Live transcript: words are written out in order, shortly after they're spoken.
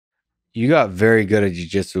you got very good at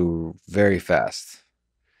jiu-jitsu very fast.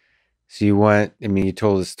 So you went, I mean, you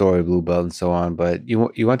told the story, blue belt and so on, but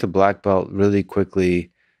you went to black belt really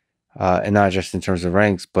quickly, and not just in terms of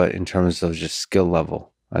ranks, but in terms of just skill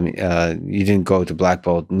level. I mean, you didn't go to black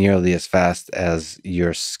belt nearly as fast as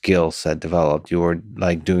your skill set developed. You were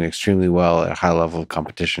like doing extremely well at a high level of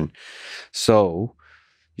competition. So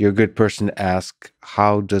you're a good person to ask,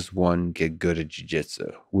 how does one get good at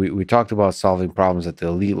jiu-jitsu? We talked about solving problems at the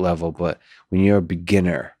elite level, but when you're a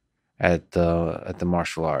beginner at the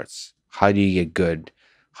martial arts, how do you get good?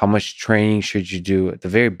 How much training should you do? The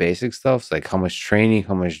very basic stuff, like how much training,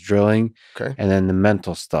 how much drilling, Okay. and then the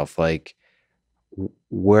mental stuff, like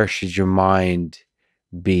where should your mind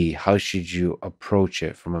be? How should you approach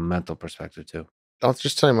it from a mental perspective too? I'll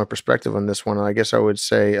just tell you my perspective on this one. I guess I would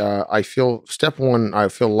say I feel step one, I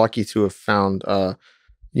feel lucky to have found a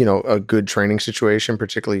good training situation,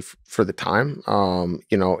 particularly for the time.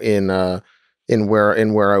 In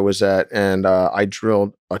where I was at, and I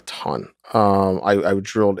drilled a ton. I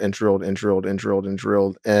drilled and drilled and drilled and drilled and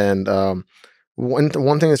drilled. And one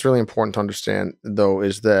thing that's really important to understand though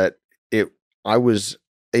is that it I was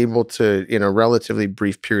able to, in a relatively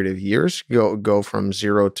brief period of years, go from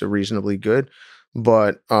zero to reasonably good.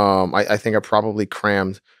 But I think I probably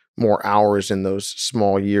crammed more hours in those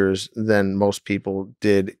small years than most people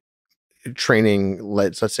did training,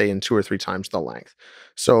 let's say, in two or three times the length.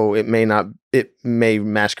 So it may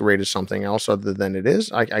masquerade as something else other than it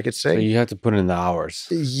is. I could So say, you have to put in the hours.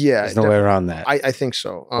 yeah, There's no way around that. I think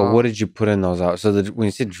so. But what did you put in those hours? So when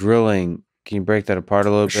you say drilling, can you break that apart a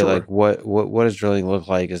little bit? Like Sure. what does drilling look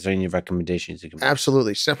like? Is there any recommendations you can make?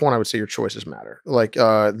 Absolutely. Step one, I would say your choices matter. Like,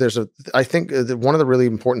 I think one of the really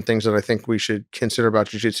important things that I think we should consider about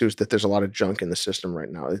jujitsu is that there's a lot of junk in the system right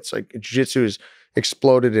now. It's like jujitsu is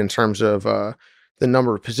exploded in terms of the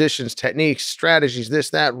number of positions, techniques, strategies, this,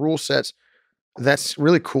 that, rule sets. That's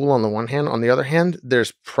really cool on the one hand. On the other hand,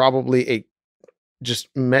 there's probably a just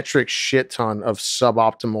metric shit ton of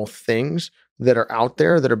suboptimal things that are out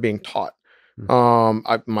there that are being taught.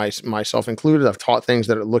 Mm. Myself included, I've taught things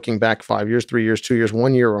that are looking back 5 years, 3 years, 2 years,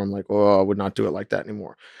 1 year, where I'm like, oh, I would not do it like that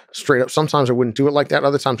anymore. Straight up. Sometimes I wouldn't do it like that.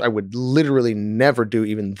 Other times I would literally never do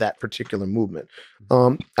even that particular movement.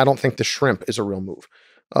 I don't think the shrimp is a real move.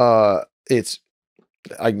 It's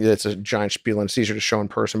it's a giant spiel and it's easier to show in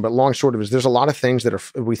person. But long short of it is there's a lot of things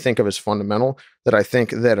that we think of as fundamental that I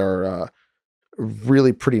think that are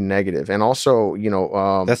really pretty negative. And also,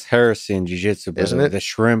 That's heresy in jiu-jitsu, isn't brother. it? The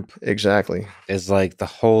shrimp Exactly. is like the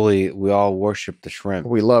holy, we all worship the shrimp.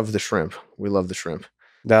 We love the shrimp. We love the shrimp.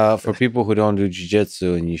 For people who don't do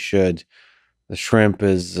jiu-jitsu, and you should, the shrimp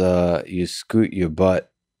is you scoot your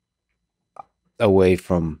butt away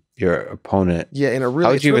from your opponent. Yeah, in a How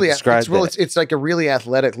really, would you even describe that? it's like a really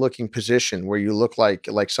athletic looking position where you look like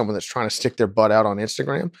someone that's trying to stick their butt out on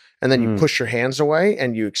Instagram, and then you Mm. push your hands away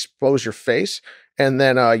and you expose your face, and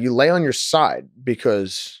then you lay on your side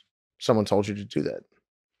because someone told you to do that.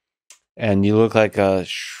 And you look like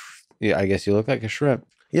yeah, I guess you look like a shrimp.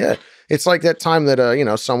 Yeah, it's like that time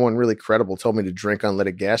that someone really credible told me to drink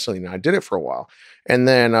unleaded gasoline, and I did it for a while, and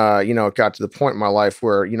then it got to the point in my life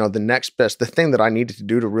where the thing that I needed to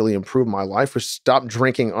do to really improve my life was stop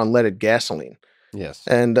drinking unleaded gasoline. Yes.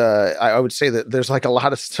 And I would say that there's like a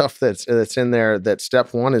lot of stuff that's in there. That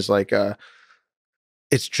step one is like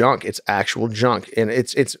it's junk. It's actual junk, and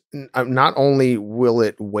not only will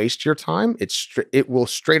it waste your time, it will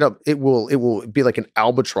straight up it will be like an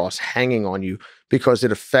albatross hanging on you because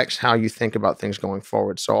it affects how you think about things going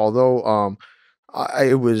forward. So although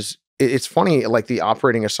it's funny, like the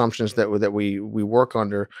operating assumptions that we work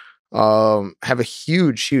under have a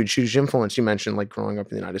huge influence. You mentioned like growing up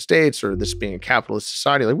in the United States or this being a capitalist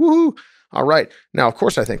society, like woohoo. All right. Now, of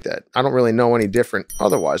course, I think that. I don't really know any different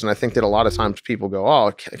otherwise. And I think that a lot of times people go,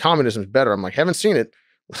 oh, communism is better. I'm like, haven't seen it.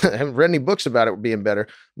 I haven't read any books about it being better,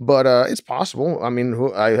 but it's possible. I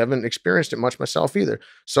mean, I haven't experienced it much myself either.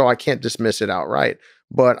 So I can't dismiss it outright.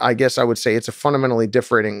 But I guess I would say it's a fundamentally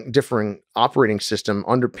differing operating system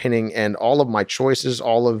underpinning, and all of my choices,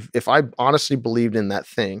 if I honestly believed in that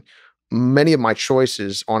thing, many of my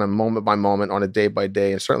choices on a moment by moment, on a day by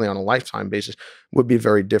day, and certainly on a lifetime basis would be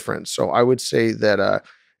very different. So I would say that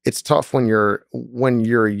it's tough when you're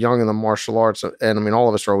young in the martial arts, and I mean all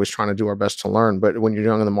of us are always trying to do our best to learn. But when you're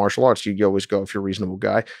young in the martial arts, you always go, if you're a reasonable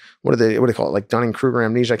guy, what do they call it? Like Dunning-Kruger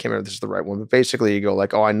amnesia. I can't remember if this is the right one, but basically you go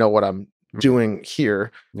like, oh, I know what I'm doing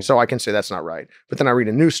here, so I can say that's not right. But then I read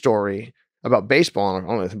a news story about baseball, and I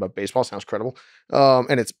don't know anything about baseball. Sounds credible,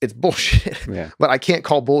 and it's bullshit. Yeah. But I can't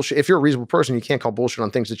call bullshit. If you're a reasonable person, you can't call bullshit on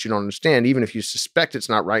things that you don't understand. Even if you suspect it's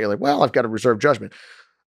not right, you're like, well, I've got to reserve judgment.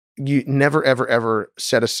 you never, ever, ever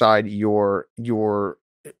set aside your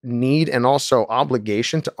need and also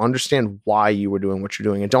obligation to understand why you were doing what you're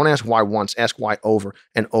doing. And don't ask why once, ask why over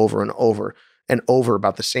and over and over and over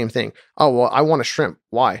about the same thing. Oh, well, I want to shrimp.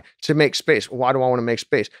 Why? To make space. Why do I want to make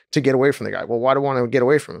space? To get away from the guy. Well, why do I want to get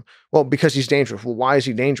away from him? Well, because he's dangerous. Well, why is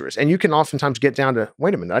he dangerous? And you can oftentimes get down to,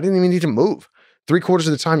 wait a minute, I didn't even need to move. 3/4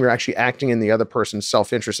 of the time, you're actually acting in the other person's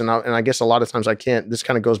self-interest. And I guess a lot of times I can't, this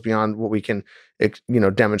kind of goes beyond what we can,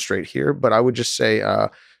 demonstrate here. But I would just say,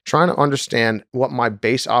 trying to understand what my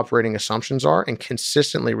base operating assumptions are and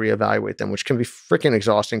consistently reevaluate them, which can be freaking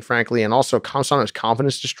exhausting, frankly, and also sometimes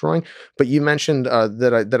confidence destroying. But you mentioned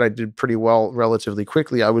that I did pretty well relatively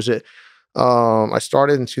quickly. I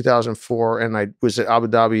started in 2004, and I was at Abu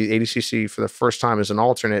Dhabi ADCC for the first time as an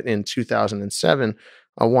alternate in 2007.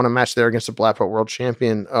 I won a match there against a black belt world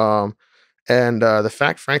champion. The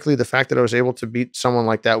fact that I was able to beat someone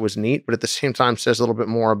like that was neat, but at the same time says a little bit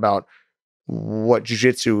more about what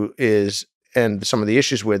jiu-jitsu is and some of the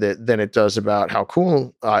issues with it than it does about how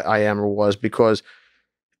cool I am or was, because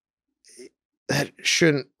that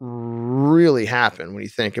shouldn't really happen when you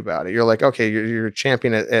think about it. You're like, okay, you're a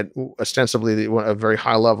champion at ostensibly a very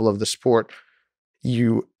high level of the sport.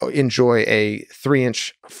 You enjoy a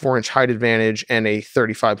 3-inch, 4-inch height advantage and a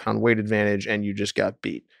 35-pound weight advantage, and you just got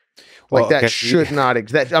beat. Like, Well, okay, that should not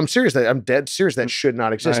exist. I'm serious. I'm dead serious. That should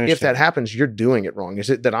not exist. If that understand. happens, you're doing it wrong. Is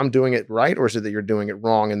it that I'm doing it right, or is it that you're doing it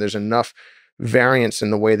wrong? And there's enough variance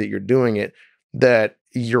in the way that you're doing it that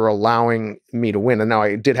you're allowing me to win. And now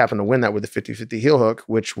I did happen to win that with the 50-50 heel hook,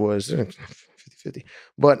 which was 50-50.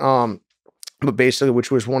 But basically,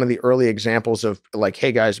 which was one of the early examples of like,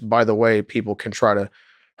 hey guys, by the way, people can try to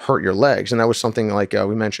hurt your legs. And that was something like,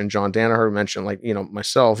 we mentioned John Danaher, we mentioned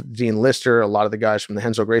myself, Dean Lister, a lot of the guys from the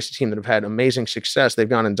Henzo Gracie team that have had amazing success. They've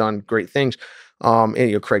gone and done great things.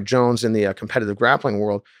 And Craig Jones in the competitive grappling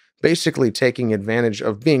world, basically taking advantage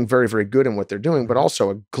of being very, very good in what they're doing, but also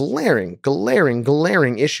a glaring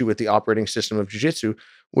issue with the operating system of jiu-jitsu,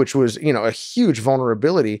 which was, a huge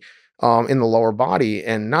vulnerability in the lower body,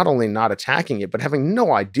 and not only not attacking it, but having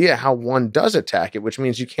no idea how one does attack it, which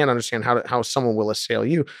means you can't understand how someone will assail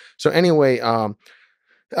you. So anyway,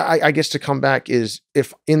 I guess to come back is,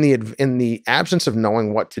 if in the absence of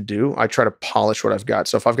knowing what to do, I try to polish what I've got.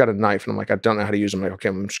 So if I've got a knife and I'm like, I don't know how to use it, I'm like, okay,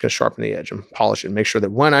 I'm just going to sharpen the edge and polish it and make sure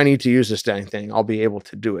that when I need to use this dang thing, I'll be able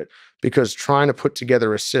to do it. Because trying to put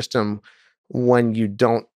together a system when you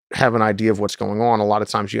don't have an idea of what's going on, a lot of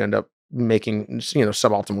times you end up making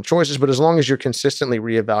suboptimal choices. But as long as you're consistently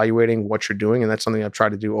reevaluating what you're doing, and that's something I've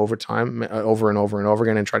tried to do over time, over and over and over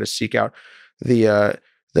again, and try to seek out the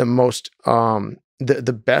most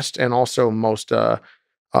the best and also most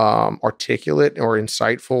articulate or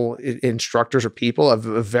insightful instructors or people of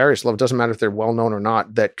various levels. Doesn't matter if they're well known or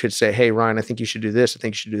not, that could say, hey Ryan, I think you should do this, I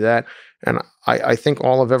think you should do that. And I think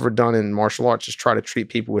all I've ever done in martial arts is try to treat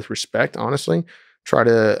people with respect, honestly. Try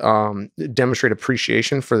to demonstrate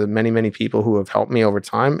appreciation for the many, many people who have helped me over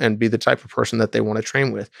time, and be the type of person that they want to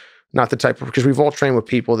train with. Not the type of, because we've all trained with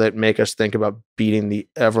people that make us think about beating the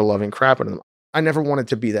ever-loving crap out of them. I never wanted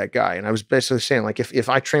to be that guy. And I was basically saying, like, if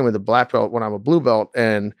I train with a black belt when I'm a blue belt,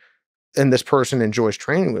 and this person enjoys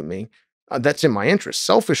training with me, that's in my interest.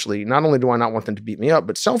 Selfishly, not only do I not want them to beat me up,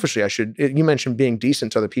 but selfishly, you mentioned being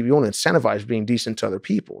decent to other people. You want to incentivize being decent to other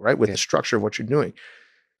people, right? With the structure of what you're doing.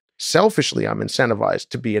 Selfishly, I'm incentivized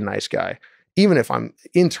to be a nice guy, even if I'm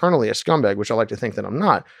internally a scumbag, which I like to think that I'm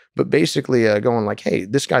not. But basically going like, hey,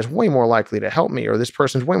 this guy's way more likely to help me, or this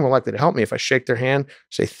person's way more likely to help me if I shake their hand,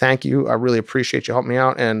 say, thank you, I really appreciate you helping me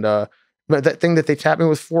out. And but that thing that they tap me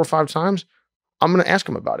with 4 or 5 times, I'm going to ask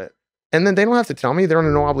them about it. And then they don't have to tell me. They're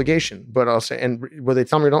under no obligation. But I'll say, and whether they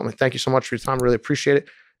tell me or don't, thank you so much for your time. Really appreciate it.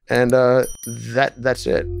 And that's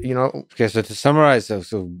it. Okay, so to summarize,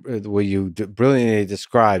 what you brilliantly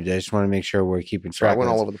described, I just want to make sure we're keeping track. I went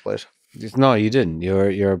all over the place. No, you didn't.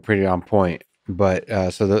 You're pretty on point. But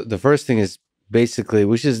so the first thing is basically,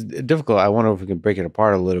 which is difficult. I wonder if we can break it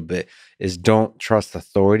apart a little bit. Is don't trust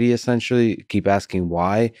authority. Essentially, keep asking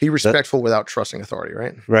why. Be respectful without trusting authority.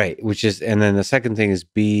 Right. Right. Which is, and then the second thing is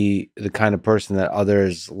be the kind of person that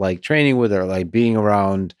others like training with, or like being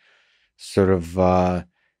around. Sort of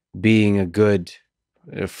being a good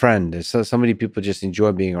friend. So many people just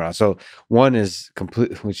enjoy being around. So one is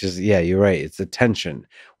complete, which is, yeah, you're right. It's attention,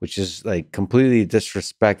 which is like completely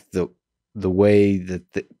disrespect the way that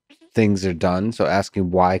things are done. So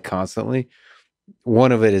asking why constantly.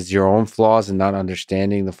 One of it is your own flaws and not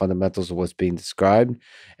understanding the fundamentals of what's being described.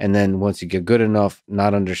 And then once you get good enough,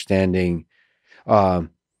 not understanding,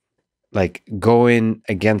 like going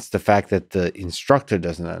against the fact that the instructor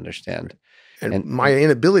doesn't understand. And my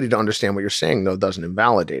inability to understand what you're saying, though, doesn't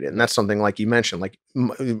invalidate it. And that's something like you mentioned, like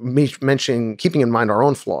me mentioning, keeping in mind our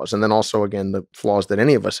own flaws. And then also, again, the flaws that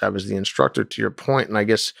any of us have as the instructor, to your point. And I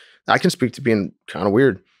guess I can speak to being kind of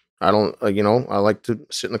weird. I don't, I like to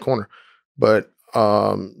sit in the corner. But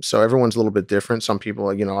so everyone's a little bit different. Some people,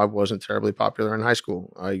 I wasn't terribly popular in high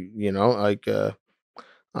school. I didn't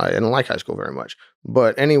like high school very much.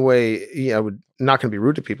 But anyway, yeah, not going to be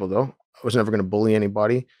rude to people, though. I was never going to bully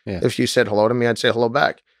anybody. Yeah. If you said hello to me, I'd say hello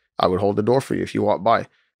back. I would hold the door for you if you walked by,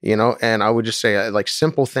 and I would just say like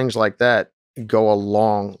simple things like that go a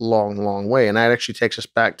long, long, long way. And that actually takes us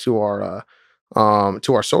back to our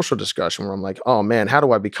social discussion where I'm like, oh man, how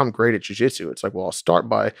do I become great at jujitsu? It's like, well, I'll start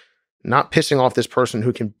by not pissing off this person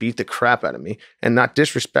who can beat the crap out of me and not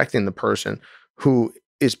disrespecting the person who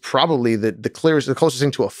is probably the closest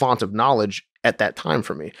thing to a font of knowledge at that time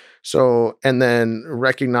for me. So, and then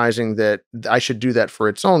recognizing that I should do that for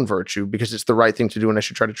its own virtue because it's the right thing to do and I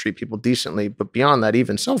should try to treat people decently. But beyond that,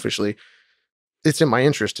 even selfishly, it's in my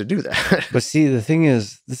interest to do that. But see, the thing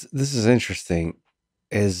is, this is interesting,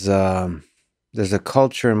 is there's a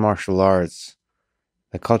culture in martial arts,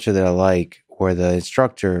 a culture that I like, where the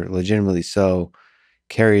instructor, legitimately so,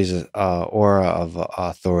 carries an aura of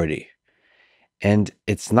authority. And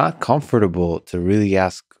it's not comfortable to really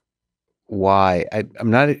ask why. I'm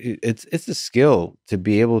not. It's a skill to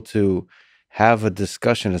be able to have a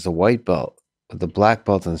discussion as a white belt with the black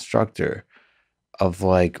belt instructor of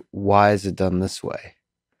like, why is it done this way?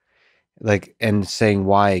 Like, and saying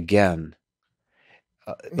why again.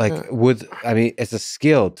 It's a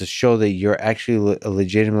skill to show that you're actually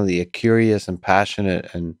legitimately a curious and passionate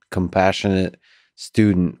and compassionate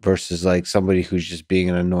student versus like somebody who's just being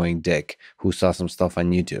an annoying dick who saw some stuff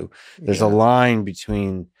on YouTube. There's a line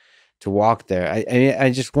between to walk there.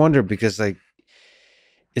 I just wonder because like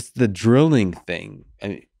it's the drilling thing. I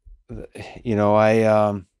mean,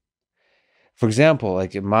 for example,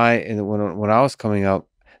 like when I was coming up,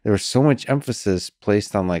 there was so much emphasis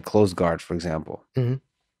placed on like close guard, for example. Mm-hmm.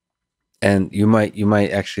 And you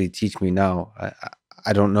might actually teach me now.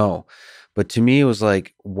 I don't know. But to me, it was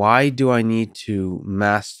like, why do I need to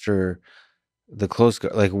master the close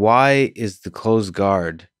guard? Like, why is the close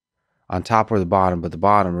guard on top or the bottom? But the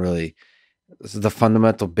bottom really is the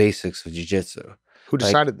fundamental basics of jiu-jitsu. Who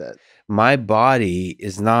decided that? My body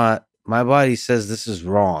says this is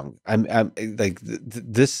wrong. I'm like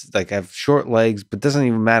this. Like I have short legs, but it doesn't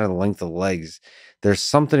even matter the length of the legs. There's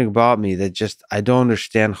something about me that just I don't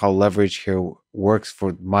understand how leverage here works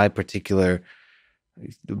for my particular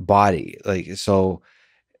body. Like so,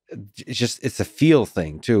 it's a feel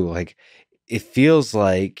thing too. Like it feels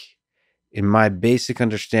like in my basic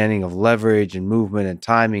understanding of leverage and movement and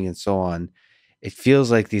timing and so on, it feels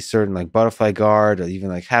like these certain like butterfly guard or even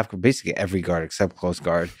like half, basically every guard except close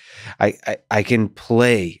guard. I can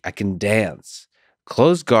play, I can dance.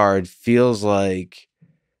 Close guard feels like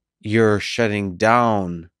you're shutting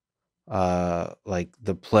down like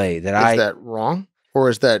the play that Is that wrong? Or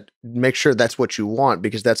is that make sure that's what you want?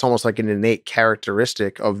 Because that's almost like an innate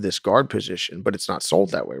characteristic of this guard position, but it's not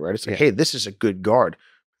sold that way, right? It's like, hey, this is a good guard.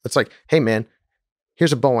 It's like, hey man,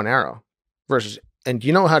 here's a bow and arrow versus, and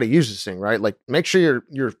you know how to use this thing, right? Like make sure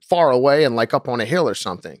you're far away and like up on a hill or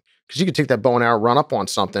something. Because you could take that bow and arrow, run up on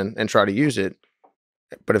something and try to use it.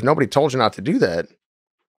 But if nobody told you not to do that,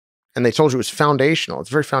 and they told you it was foundational, it's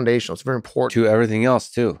very foundational, it's very important. To everything else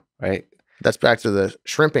too, right? That's back to the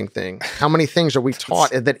shrimping thing. How many things are we taught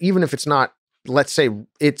that even if it's not, let's say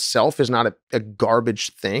itself is not a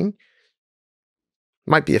garbage thing,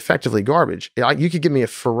 might be effectively garbage. You could give me a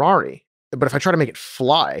Ferrari, but if I try to make it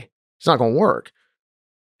fly, it's not going to work.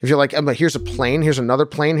 If you're like, here's a plane, here's another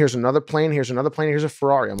plane, here's another plane, here's another plane, here's a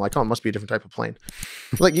Ferrari. I'm like, oh, it must be a different type of plane.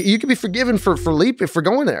 Like you could be forgiven for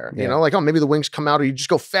going there. You know, like, oh, maybe the wings come out or you just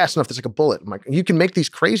go fast enough. That's like a bullet. I'm like, you can make these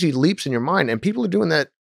crazy leaps in your mind, and people are doing that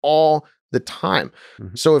all the time.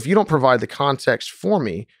 Mm-hmm. So if you don't provide the context for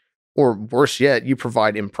me, or worse yet, you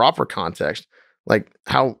provide improper context, like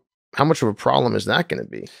how much of a problem is that going to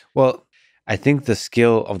be? Well, I think the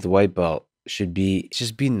skill of the white belt should be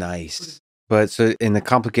just be nice. But so in the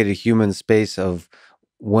complicated human space of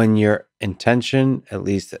when your intention, at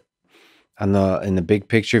least in the big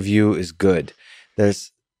picture view, is good,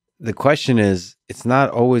 the question is, it's not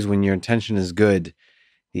always when your intention is good,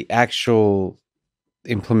 the actual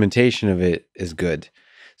implementation of it is good.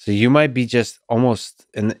 So you might be just almost,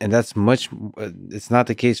 and that's much, it's not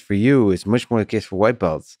the case for you. It's much more the case for white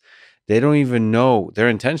belts. They don't even know, their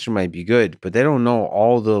intention might be good, but they don't know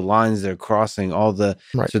all the lines they're crossing, so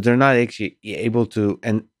they're not actually able to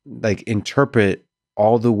interpret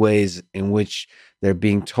all the ways in which They're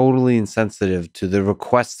being totally insensitive to the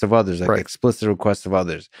requests of others, like Right. explicit requests of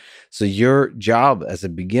others. So your job as a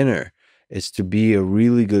beginner is to be a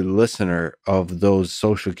really good listener of those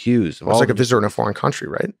social cues. It's like a visitor in a foreign country,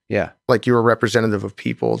 right? Yeah. Like you're a representative of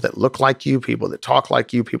people that look like you, people that talk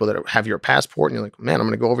like you, people that have your passport. And you're like, man, I'm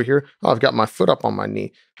going to go over here. Oh, I've got my foot up on my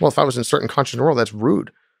knee. Well, if I was in certain countries in the world, that's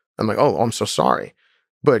rude. I'm like, oh, I'm so sorry.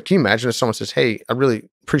 But can you imagine if someone says, hey, I really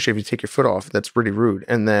appreciate if you take your foot off. That's pretty rude.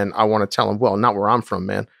 And then I want to tell them, well, not where I'm from,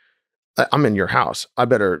 man. I'm in your house. I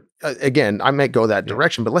better, again, I may go that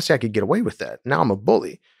direction, but let's say I could get away with that. Now I'm a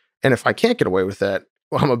bully. And if I can't get away with that,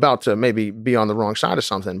 well, I'm about to maybe be on the wrong side of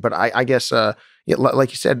something. But I guess,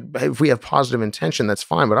 like you said, if we have positive intention, that's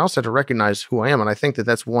fine. But I also have to recognize who I am. And I think that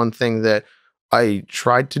that's one thing that I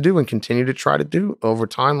tried to do and continue to try to do over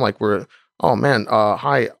time. Like oh man,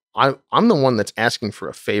 hi, I'm the one that's asking for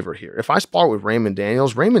a favor here. If I spar with Raymond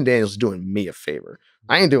Daniels is doing me a favor.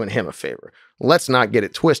 I ain't doing him a favor. Let's not get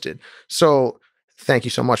it twisted. So thank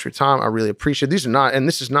you so much for your time. I really appreciate it.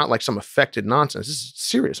 This is not like some affected nonsense. This is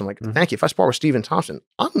serious. I'm like, thank you. If I spar with Stephen Thompson,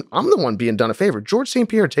 I'm the one being done a favor. George St.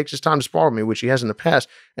 Pierre takes his time to spar with me, which he has in the past,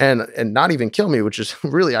 and not even kill me, which is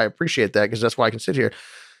really, I appreciate that because that's why I can sit here.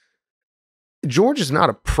 George is not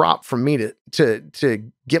a prop for me to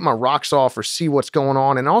get my rocks off or see what's going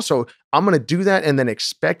on. And also, I'm going to do that and then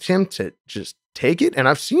expect him to just take it. And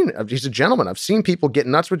he's a gentleman. I've seen people get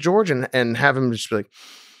nuts with George and have him just be like,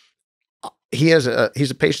 he's a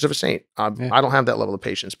patience of a saint. I don't have that level of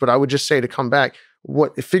patience, but I would just say to come back,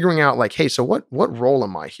 figuring out like, hey, so what role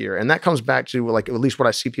am I here? And that comes back to like, at least what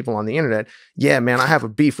I see people on the internet. Yeah, man, I have a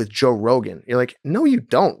beef with Joe Rogan. You're like, no, you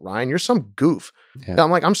don't, Ryan. You're some goof. Yeah.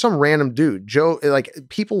 I'm like, I'm some random dude. Joe, like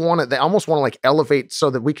people they almost want to like elevate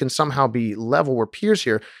so that we can somehow be level. We're peers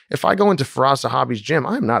here. If I go into Faraz Zahabi's gym,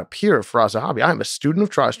 I am not a peer of Faraz Zahabi. I am a student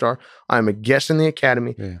of TriStar. I am a guest in the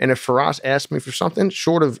academy. Yeah. And if Faraz asks me for something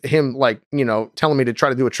short of him, like, telling me to try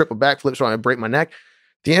to do a triple backflip so I break my neck,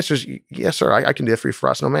 the answer is yes, sir. I can do that for you,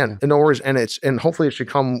 Faraz. No, man. And no worries. And hopefully it should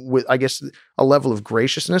come with, I guess, a level of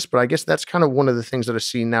graciousness. But I guess that's kind of one of the things that I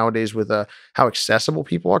see nowadays with how accessible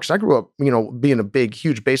people are. Because I grew up, being a big,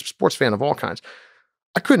 huge baseball sports fan of all kinds.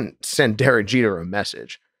 I couldn't send Derek Jeter a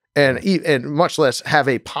message, and much less have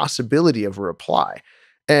a possibility of a reply.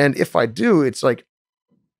 And if I do, it's like,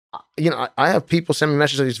 I have people send me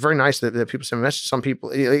messages. It's very nice that people send me messages. Some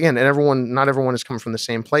people, again, and not everyone is coming from the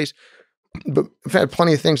same place. But I've had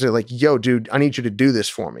plenty of things that are like, yo, dude, I need you to do this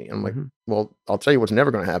for me. And I'm like, well, I'll tell you what's never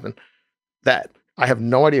going to happen. That I have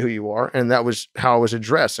no idea who you are. And that was how I was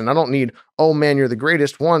addressed. And I don't need, oh man, you're the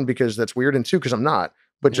greatest, one, because that's weird. And two, because I'm not,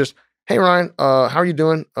 but just, hey, Ryan, how are you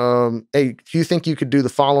doing? Hey, do you think you could do the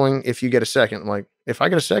following if you get a second? I'm like, if I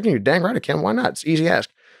get a second, you're dang right I can. Why not? It's easy ask.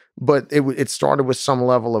 But it started with some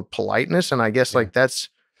level of politeness. And I guess like that's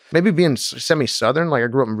maybe being semi-Southern. Like I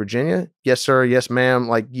grew up in Virginia. Yes, sir. Yes, ma'am.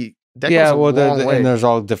 Like and there's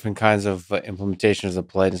all different kinds of implementations of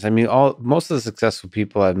politeness. I mean, most of the successful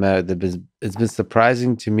people I've met, it's been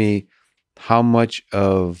surprising to me how much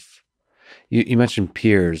of you mentioned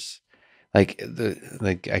peers, like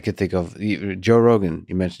I could think of Joe Rogan.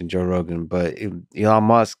 You mentioned Joe Rogan, but Elon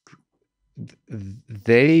Musk,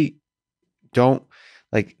 they don't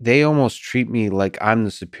they almost treat me like I'm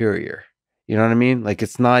the superior. You know what I mean? Like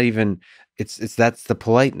it's not even that's the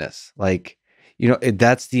politeness. Like.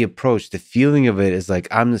 That's the approach. The feeling of it is like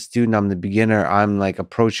I'm the student, I'm the beginner. I'm like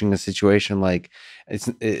approaching a situation like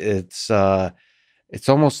it's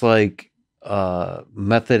almost like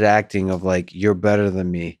method acting of like you're better than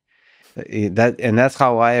me. That's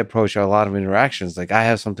how I approach a lot of interactions. Like I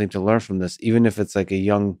have something to learn from this, even if it's like a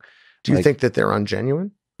young. Do you think that they're ungenuine?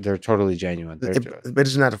 They're totally genuine. But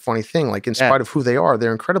isn't that a funny thing? Like, in spite of who they are,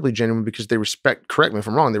 they're incredibly genuine because they respect. Correct me if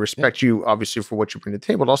I'm wrong. They respect you, obviously, for what you bring to the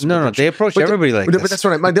table. But also, they approach everybody like this. But that's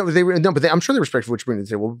what I'm sure they respect for what you bring to the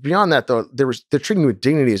table. Beyond that, though, they're treating you with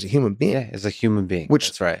dignity as a human being. Yeah, as a human being.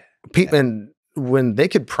 That's right. And when they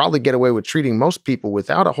could probably get away with treating most people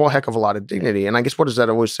without a whole heck of a lot of dignity. And I guess what does that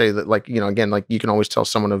always say that again, like you can always tell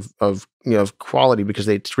someone of quality because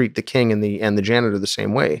they treat the king and the janitor the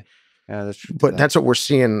same way. Yeah, that's true. But that's what we're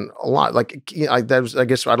seeing a lot. Like I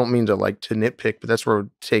guess I don't mean to to nitpick, but that's where I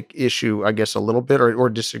take issue, I guess, a little bit or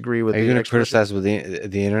disagree with. Are you going to criticize with the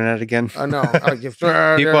internet again? No,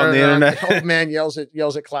 people on the internet. Old man yells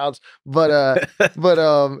at clouds. But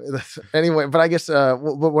anyway. But I guess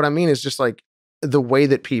what I mean is just like the way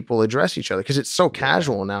that people address each other because it's so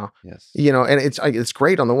casual now. Yes, and it's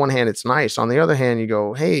great. On the one hand, it's nice. On the other hand, you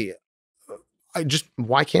go, hey,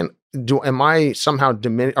 why can't. Am I somehow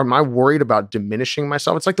am I worried about diminishing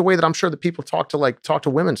myself? It's like the way that I'm sure that people talk to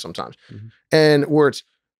women sometimes. And where it's,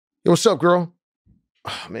 yo, what's up, girl?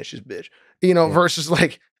 Oh man, she's a bitch. Yeah. Yeah. Versus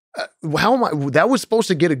like, how am I? That was supposed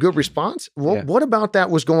to get a good response. Yeah. What about that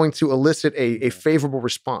was going to elicit a favorable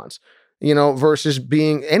response? Versus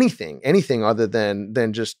being anything other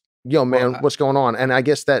than just, yo, Well, man, what's going on? And I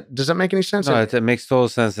guess does that make any sense? no, it makes total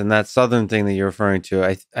sense. And that Southern thing that you're referring to,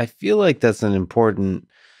 I feel like that's an important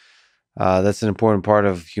part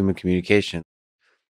of human communication.